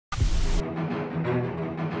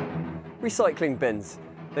recycling bins.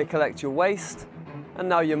 They collect your waste and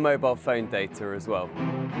now your mobile phone data as well.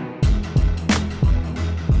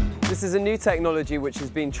 This is a new technology which has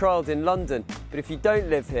been trialled in London, but if you don't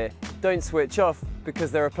live here, don't switch off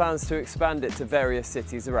because there are plans to expand it to various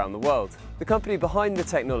cities around the world. The company behind the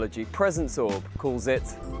technology, PresenceOrb, calls it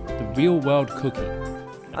the real-world cookie.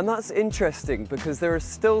 And that's interesting because there are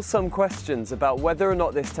still some questions about whether or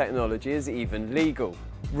not this technology is even legal.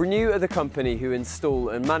 Renew are the company who install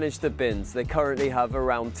and manage the bins. They currently have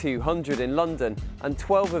around 200 in London and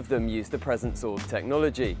 12 of them use the PresenceOrb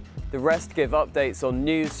technology. The rest give updates on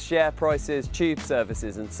news, share prices, tube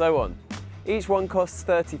services and so on. Each one costs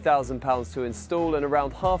 £30,000 to install and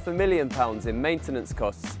around £500,000 in maintenance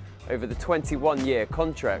costs over the 21-year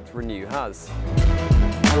contract Renew has.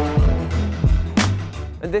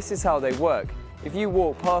 And this is how they work. If you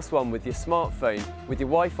walk past one with your smartphone, with your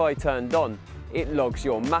Wi-Fi turned on, it logs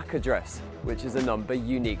your MAC address, which is a number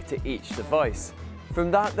unique to each device. From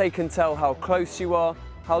that they can tell how close you are,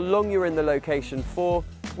 how long you're in the location for,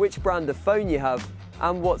 which brand of phone you have,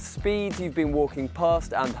 and what speed you've been walking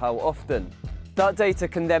past and how often. That data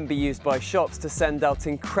can then be used by shops to send out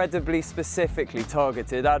incredibly specifically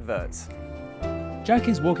targeted adverts. Jack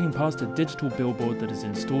is walking past a digital billboard that is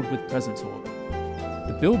installed with PresenceOrb.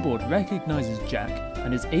 The billboard recognises Jack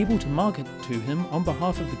and is able to market to him on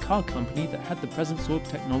behalf of the car company that had the PresenceOrb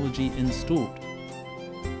technology installed.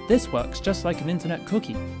 This works just like an internet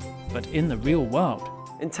cookie, but in the real world.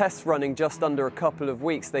 In tests running just under a couple of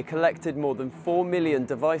weeks, they collected more than 4 million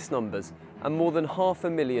device numbers and more than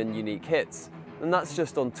 500,000 unique hits, and that's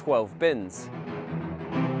just on 12 bins.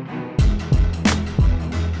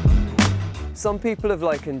 Some people have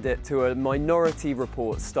likened it to a Minority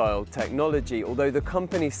Report style technology, although the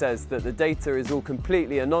company says that the data is all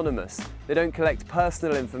completely anonymous. They don't collect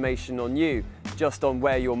personal information on you, just on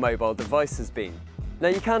where your mobile device has been. Now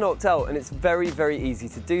you can opt out and it's very, very easy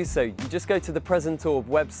to do so. You just go to the PresenceOrb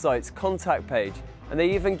website's contact page and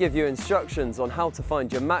they even give you instructions on how to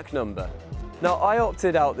find your MAC number. Now I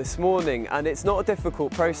opted out this morning and it's not a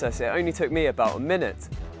difficult process, it only took me about a minute.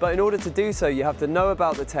 But in order to do so you have to know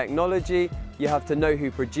about the technology, you have to know who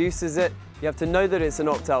produces it, you have to know that it's an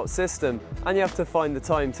opt-out system, and you have to find the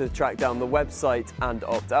time to track down the website and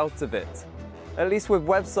opt out of it. At least with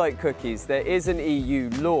website cookies there is an EU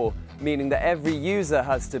law, meaning that every user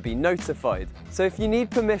has to be notified. So if you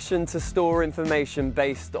need permission to store information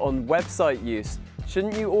based on website use,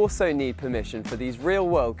 shouldn't you also need permission for these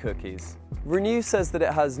real-world cookies? Renew says that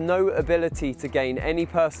it has no ability to gain any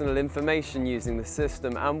personal information using the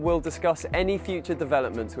system and will discuss any future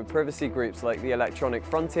developments with privacy groups like the Electronic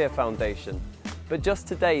Frontier Foundation. But just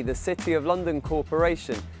today, the City of London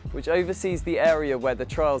Corporation, which oversees the area where the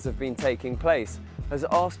trials have been taking place, has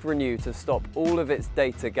asked Renew to stop all of its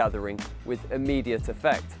data gathering with immediate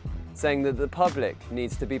effect, saying that the public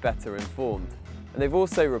needs to be better informed. And they've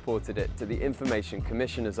also reported it to the Information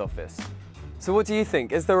Commissioner's Office. So what do you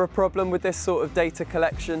think? Is there a problem with this sort of data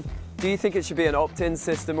collection? Do you think it should be an opt-in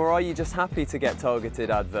system or are you just happy to get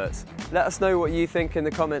targeted adverts? Let us know what you think in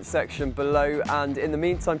the comments section below, and in the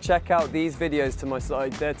meantime check out these videos to my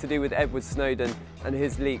side. They're to do with Edward Snowden and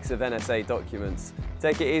his leaks of NSA documents.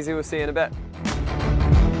 Take it easy, we'll see you in a bit.